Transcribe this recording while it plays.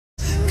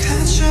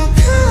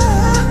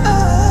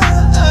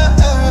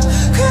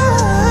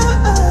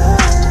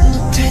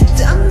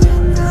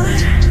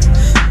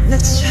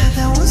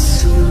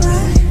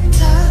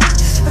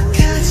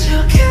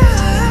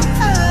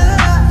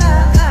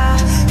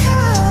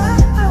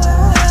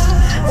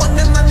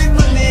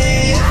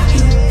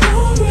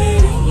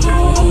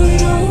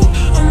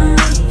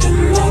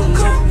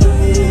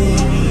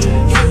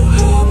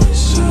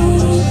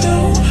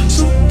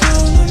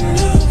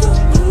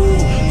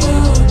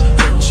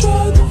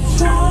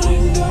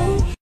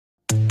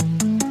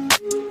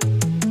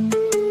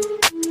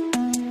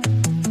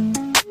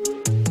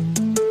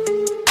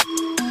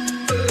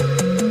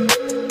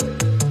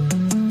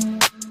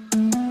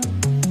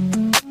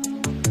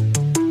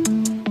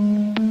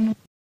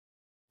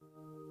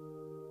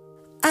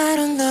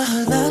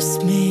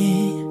just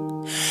me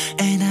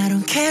And I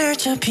don't care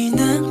어차피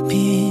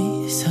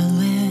낭비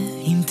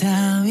설레임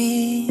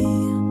따위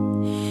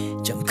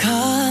좀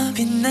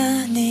겁이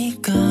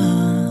나니까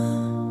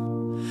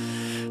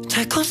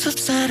달콤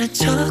씁쓸한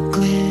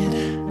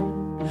초콜릿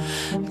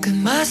그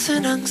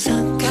맛은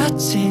항상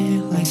같지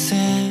Like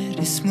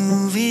saddest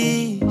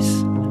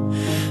movies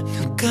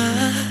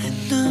누가의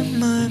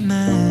눈물만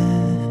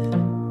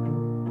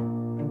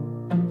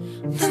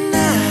난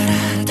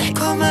알아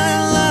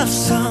달콤한 love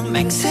song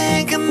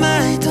맹세가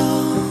말도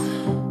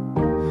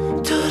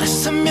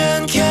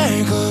돌았으면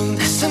결국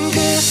낯선 그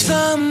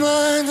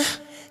someone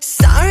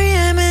Sorry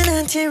I'm an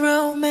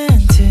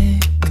anti-romantic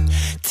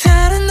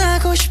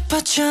달아나고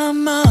싶어 저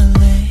멀리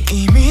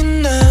이미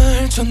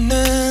널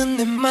줬는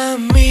내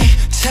맘이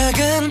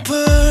작은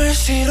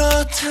불씨로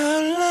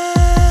타올라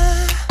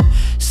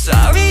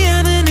Sorry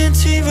I'm an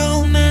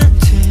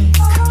anti-romantic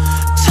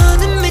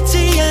더는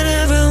믿지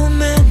않아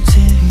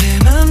romantic 내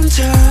맘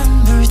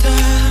전부 다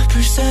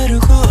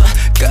불사르고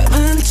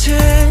까만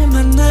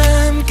채만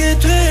남게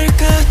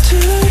될까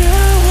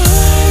두려워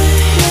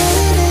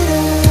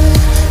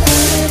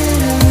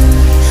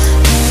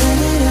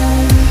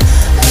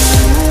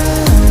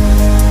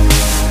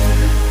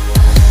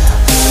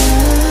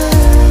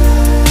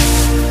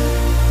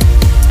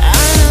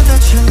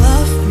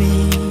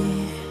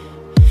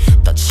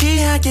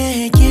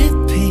취하게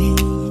깊이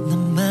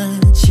넌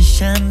마치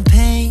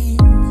샴페인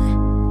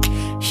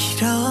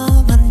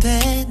이러면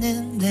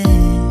되는데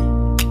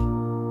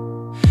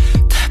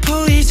다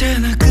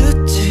보이잖아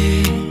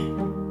그치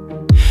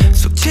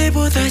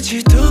숙제보다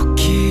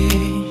지독히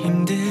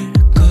힘들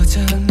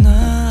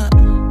거잖아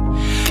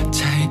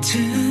잘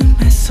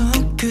틈에서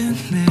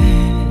끝내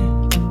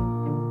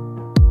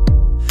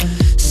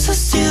So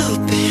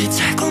stupid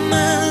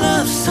달콤한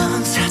love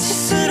song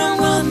사치스러운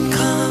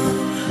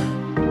rom-com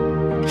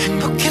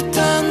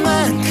행복했던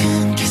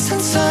만큼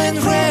계산서엔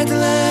red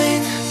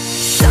line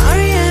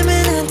Sorry I'm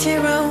an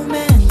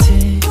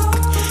anti-romantic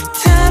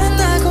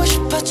달아나고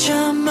싶어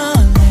저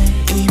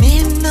멀리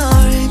이미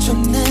널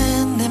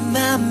줬는 내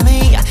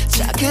맘이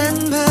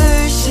작은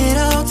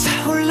불씨로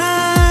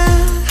타올라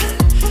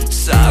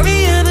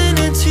Sorry I'm an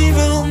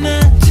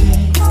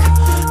anti-romantic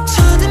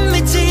더는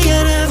믿지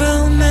않아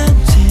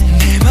romantic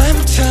내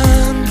맘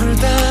전부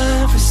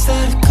다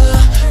불살고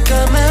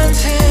까만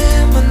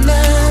틈만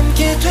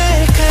남게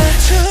될까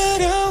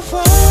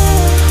두려워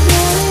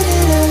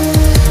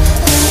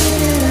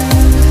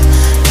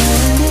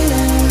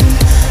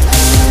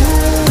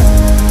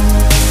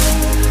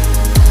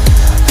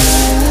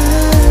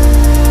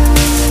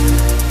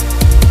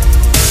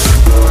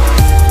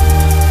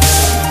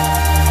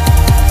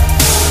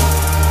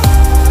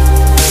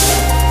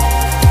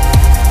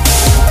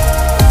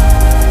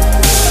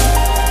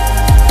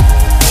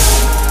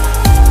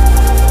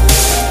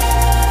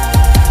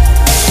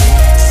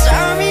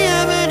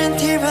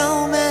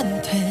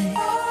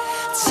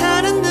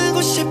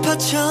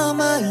저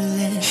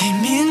멀리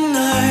이미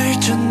널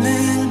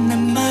줬는 내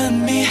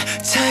맘이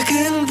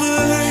작은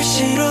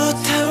불씨로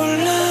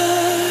타올라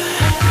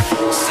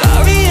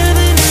Sorry I'm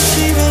an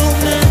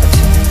anti-romantic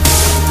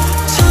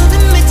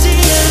더는 믿지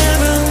않아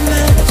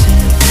romantic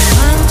맘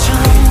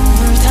전부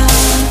다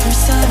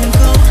불사르고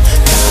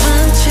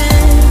까만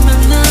채만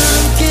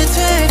남게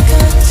될까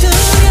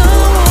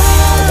두려워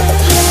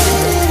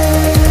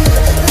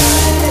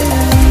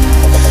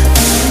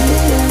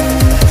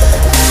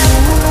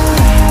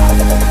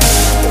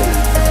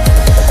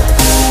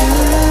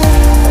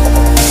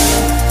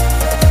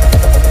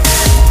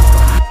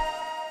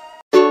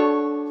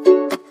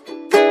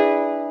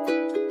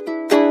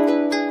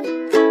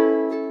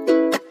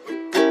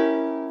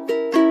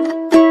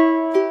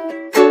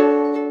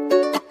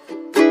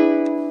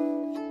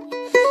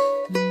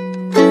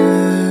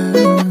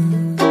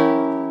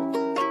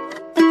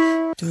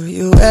Do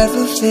you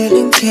ever feel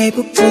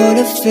incapable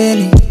of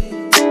feeling?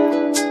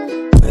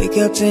 Wake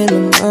up in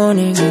the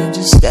morning and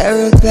just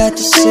stare up at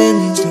the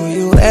ceiling. Do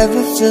you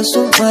ever feel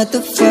so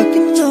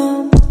motherfucking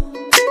numb?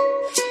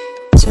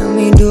 Tell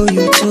me, do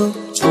you too?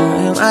 Or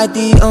am I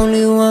the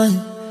only one?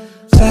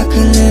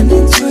 Vodka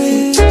lemon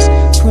twist,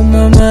 put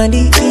my mind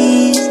at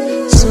ease.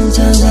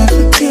 Sometimes I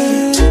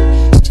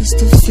forget just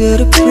to feel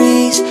the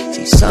breeze.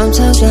 See,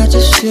 sometimes I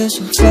just feel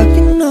so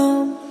fucking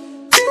numb.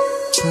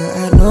 But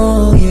I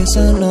know, yes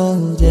I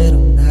know that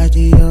I'm not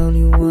the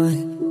only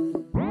one.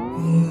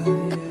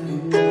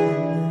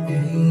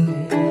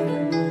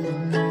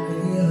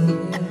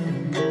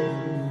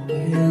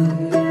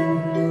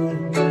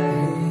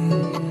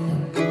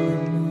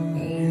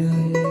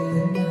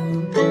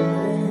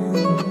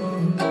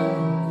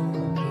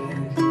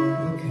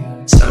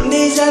 Some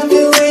days I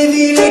feel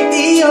wavy like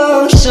the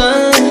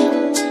ocean.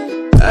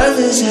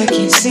 Others I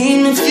can't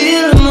seem to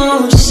feel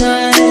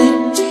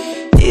emotion.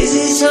 Is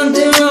it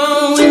something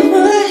wrong with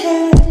my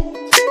head?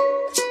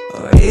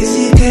 Or is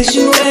it cause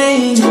you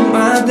ain't in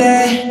my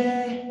bed?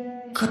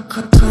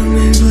 Come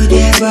and put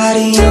that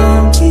body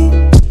on me.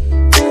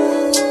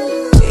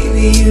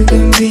 Maybe you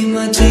can be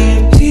my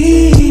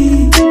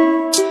therapy.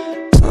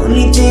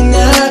 Only thing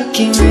that I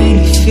can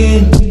really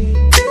feel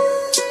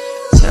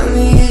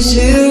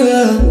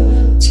zero.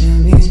 Tell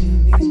me,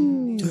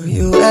 do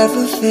you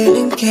ever feel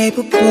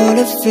incapable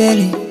of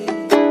feeling?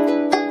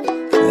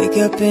 Wake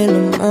up in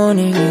the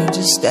morning and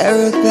just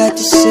stare up at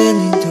the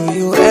ceiling. Do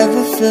you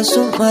ever feel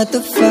so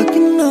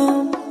motherfucking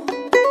numb?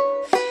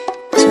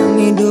 Tell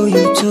me, do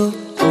you too?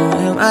 Or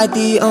am I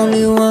the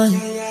only one?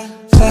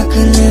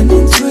 Vodka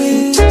lemon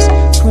twist,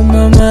 put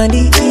my mind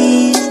at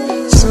ease.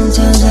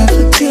 Sometimes I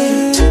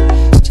forget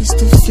just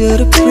to feel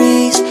the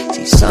breeze.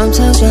 See,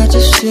 sometimes I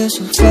just feel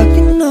so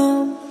fucking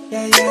numb.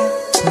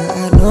 But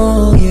I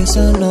know, yes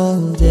I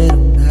know that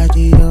I'm not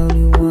the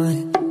only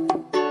one.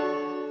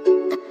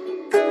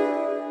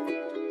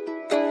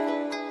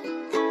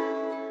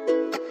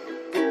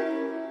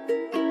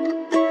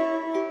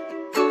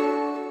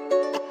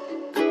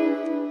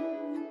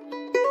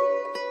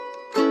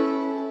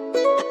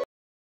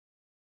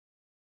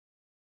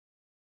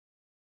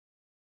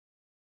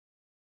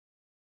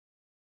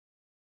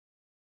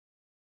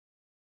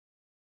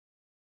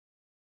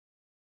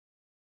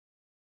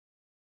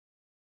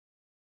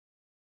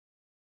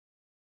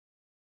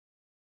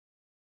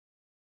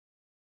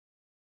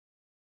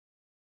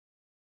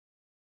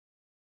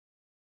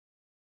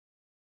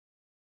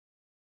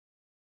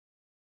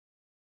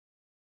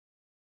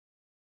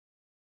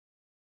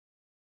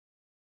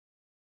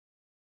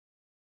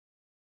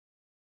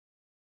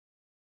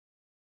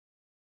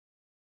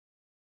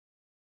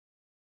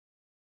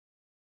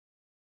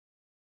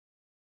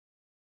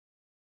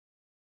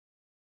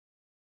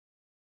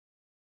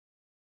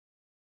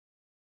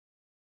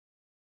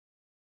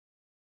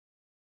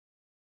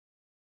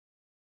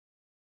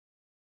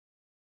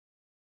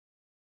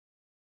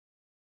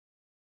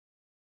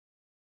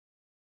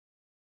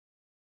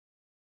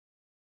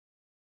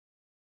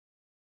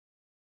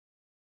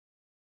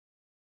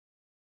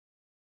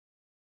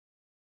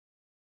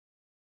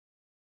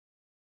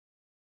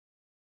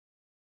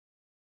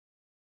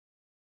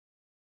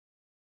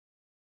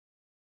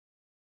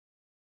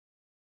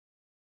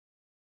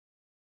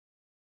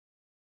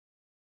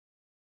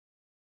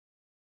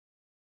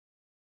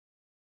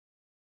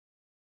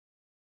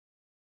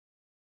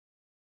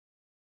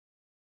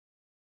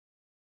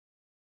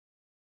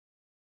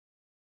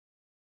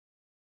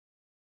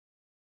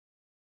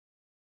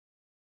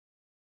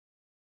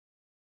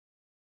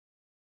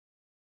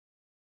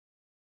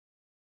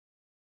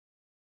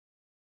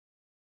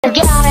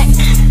 Got it.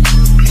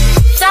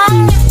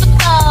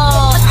 처음부터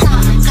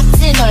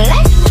같이 놀래?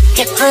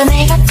 예쁜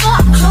애가 좋아.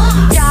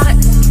 Got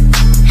it.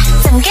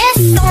 잠긴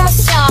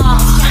속마셔.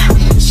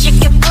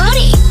 Shake your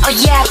booty, oh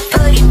yeah,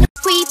 booty.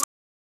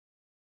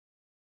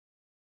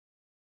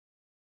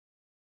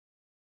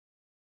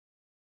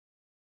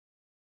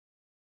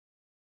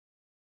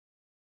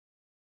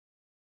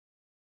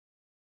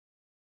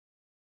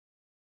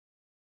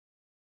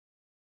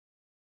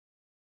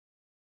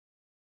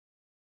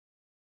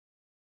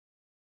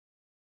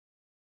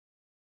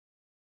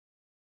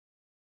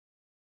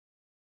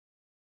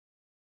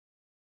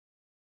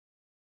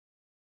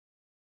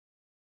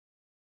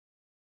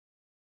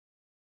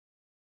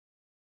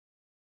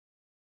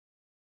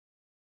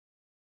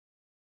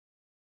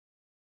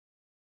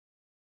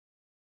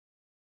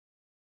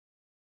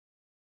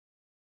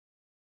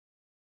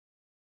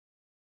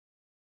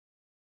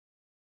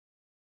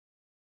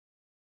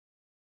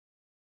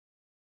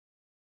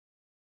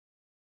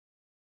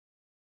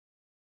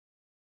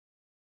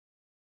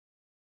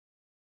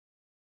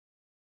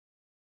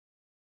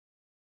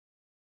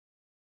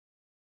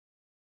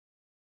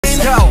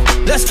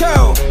 Let's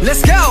go,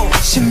 let's go.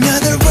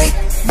 심연을 wait.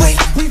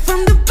 We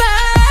from the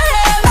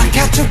bottom. I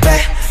got your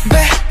back.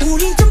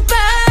 우린 좀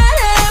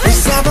빨라.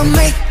 Let's have a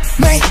make.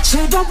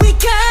 제발 we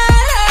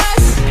got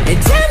us. And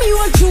tell me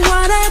what you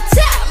wanna.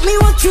 Tell me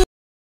what you.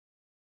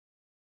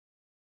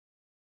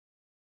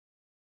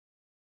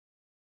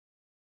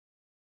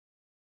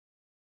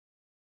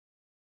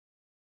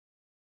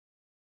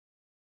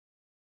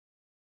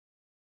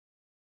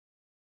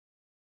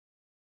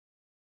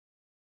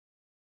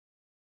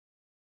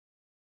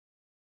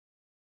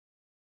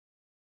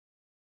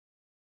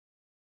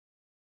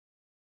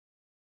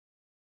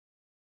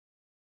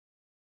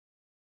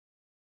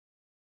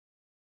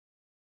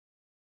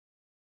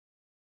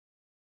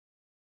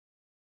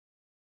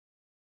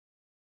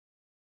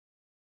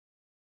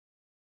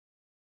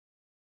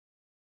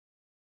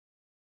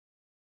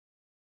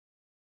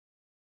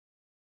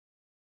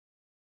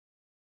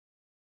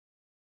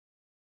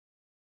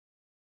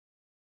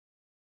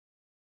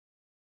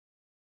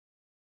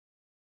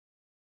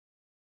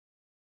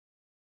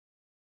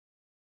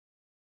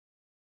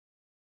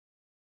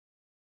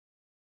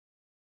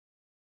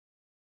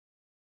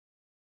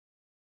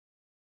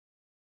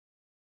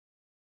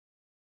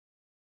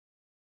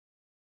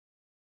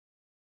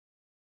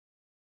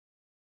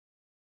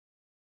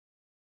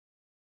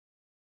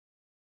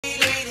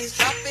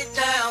 Drop it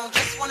down,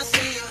 just wanna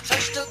see you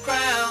touch the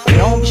ground.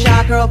 Don't be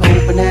shy, girl, go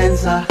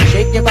bonanza.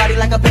 Shake your body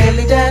like a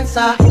belly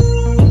dancer.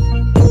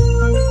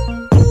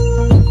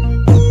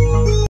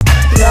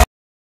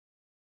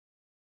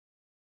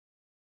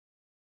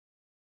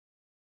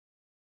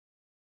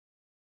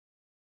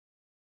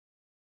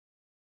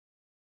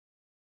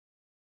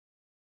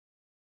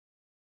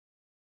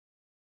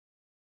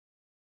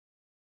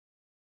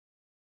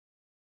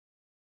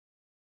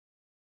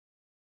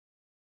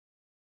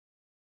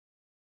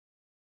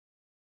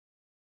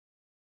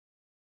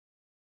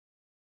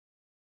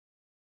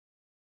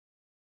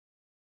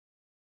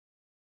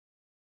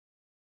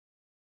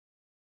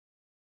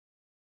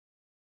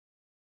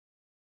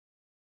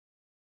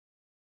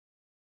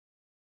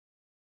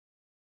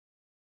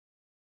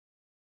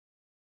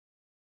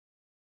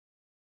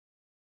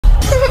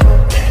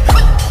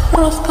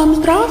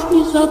 Роскомздрав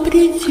не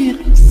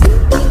запретит.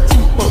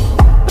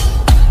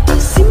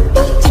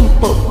 Simple,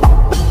 simple.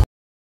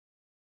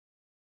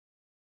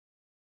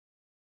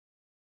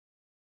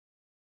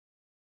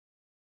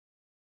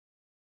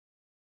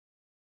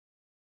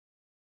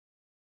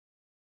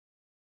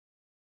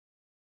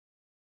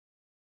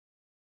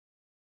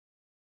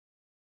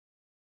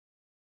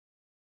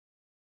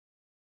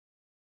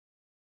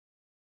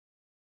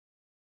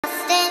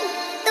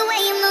 The way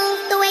you move,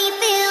 the way you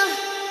feel.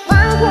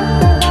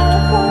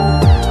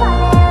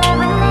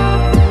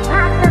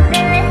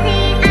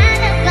 Possibilities, I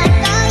look like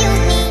all you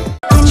need.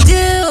 And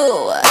do.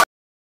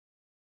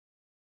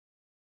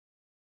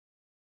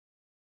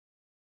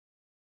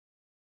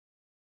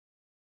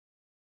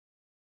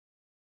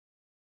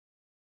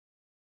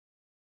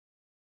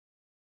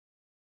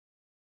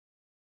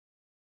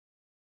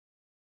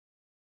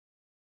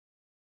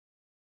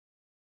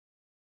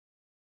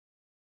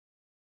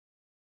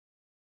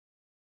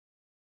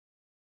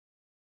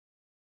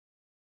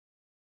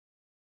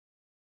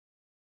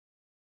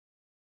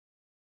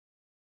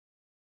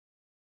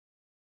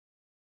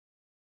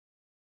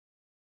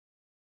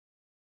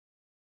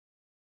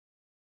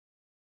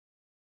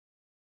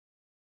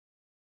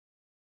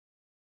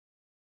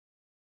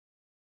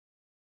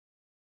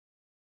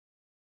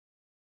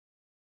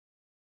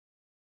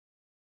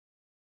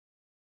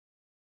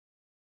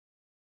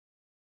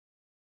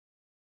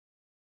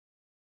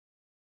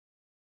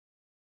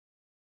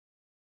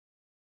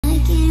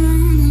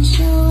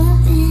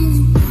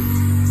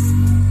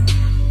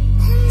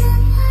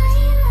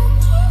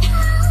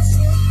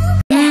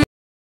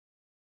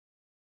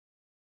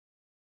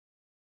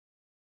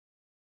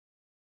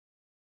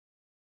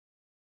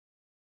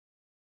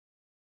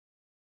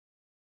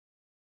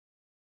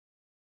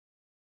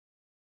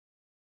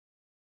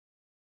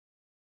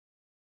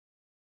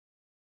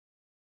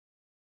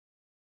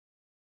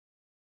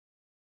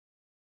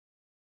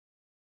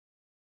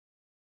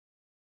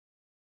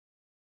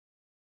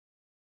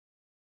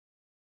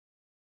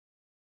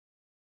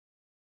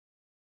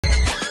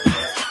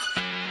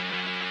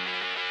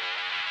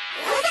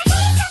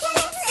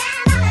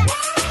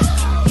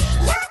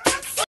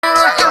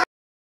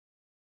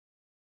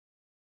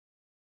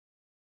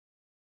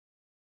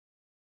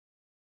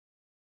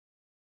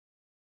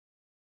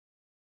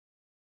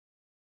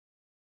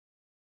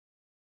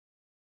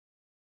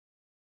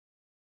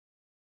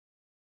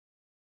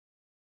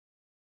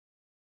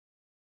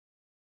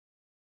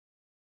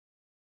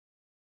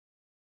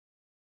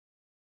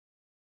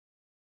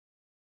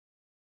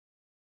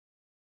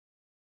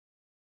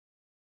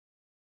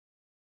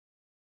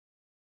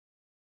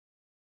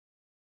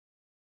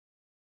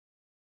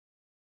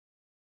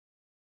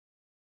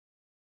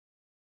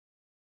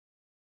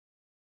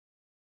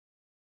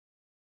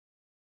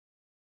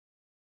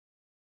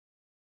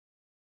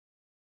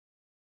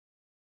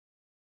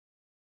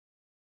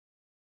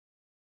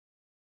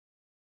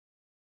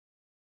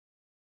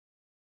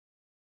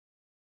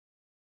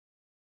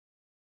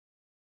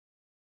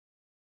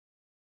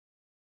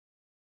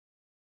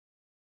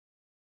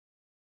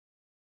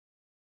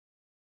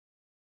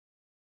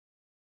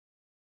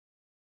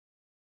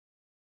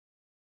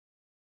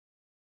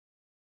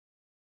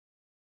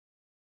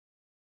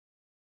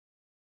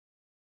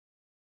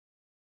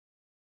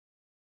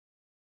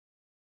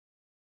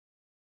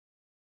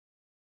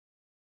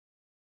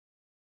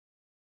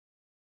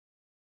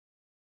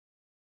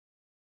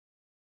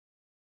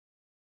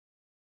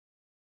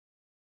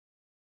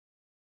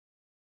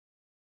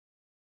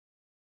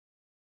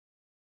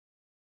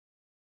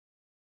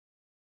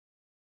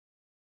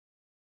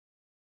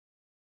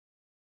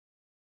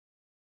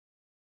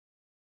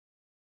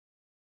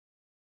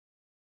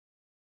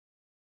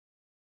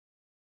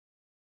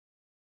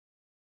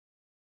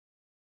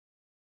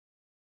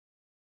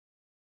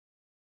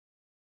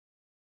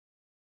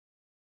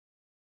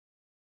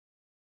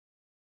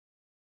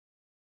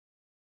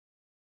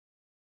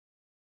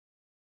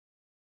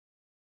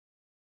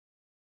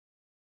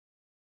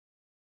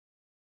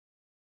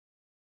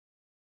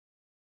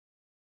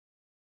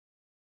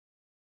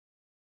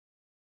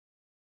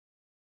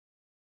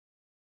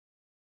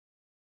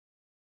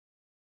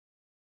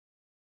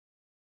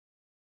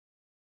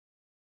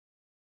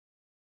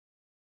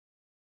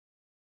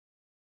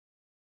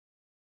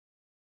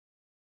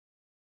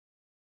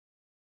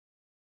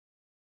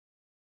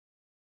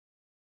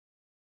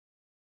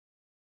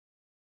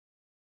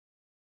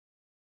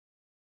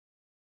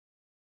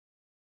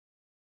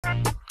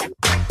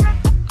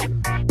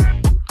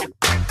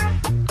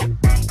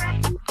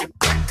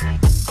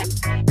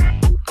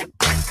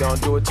 Don't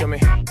do it to me.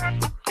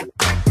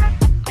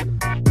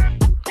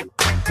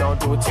 Don't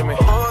do it to me.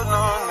 Oh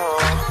no no,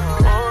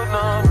 oh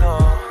no no.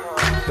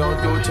 Don't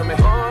do it to me.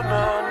 Oh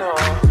no no,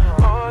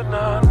 oh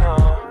no no.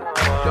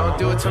 Don't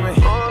do it to me.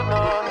 Oh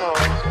no no,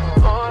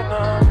 oh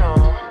no no.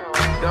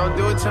 Don't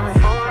do it to me.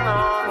 Oh no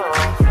no.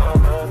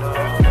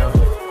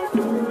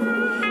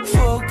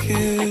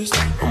 Focused,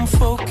 I'm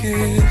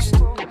focused.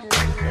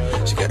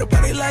 She got a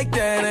body like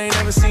that, I ain't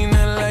never seen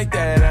nothing like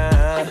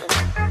that.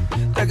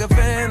 Like a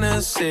fantasy.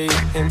 say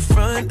in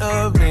front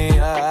of me.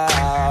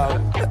 I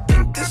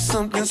think there's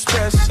something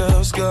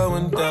special's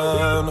going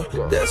down.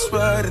 That's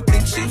right, I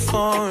think she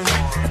foreign.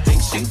 I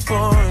think she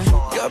foreign.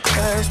 Got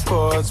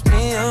passports,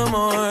 me I'm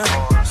on.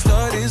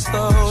 Started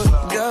slow,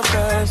 got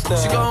past that.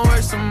 She gon'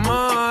 work some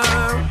more,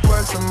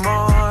 work some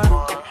more.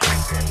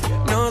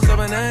 No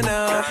stopping her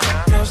now,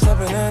 no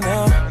stopping her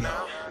now.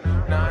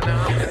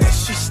 And then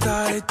she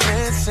started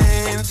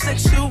dancing,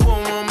 sexual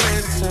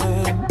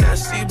romancing.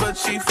 Nasty but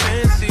she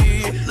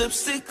fancy,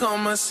 lipstick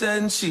on my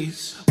satin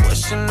cheeks.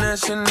 What's your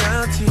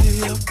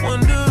nationality? I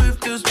wonder if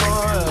there's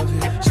more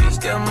of it. She's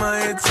got my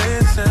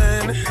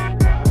attention.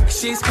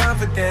 She's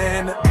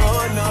confident,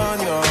 oh no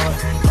no,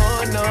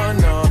 oh no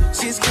no.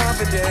 She's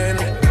confident,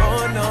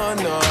 oh no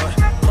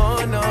no.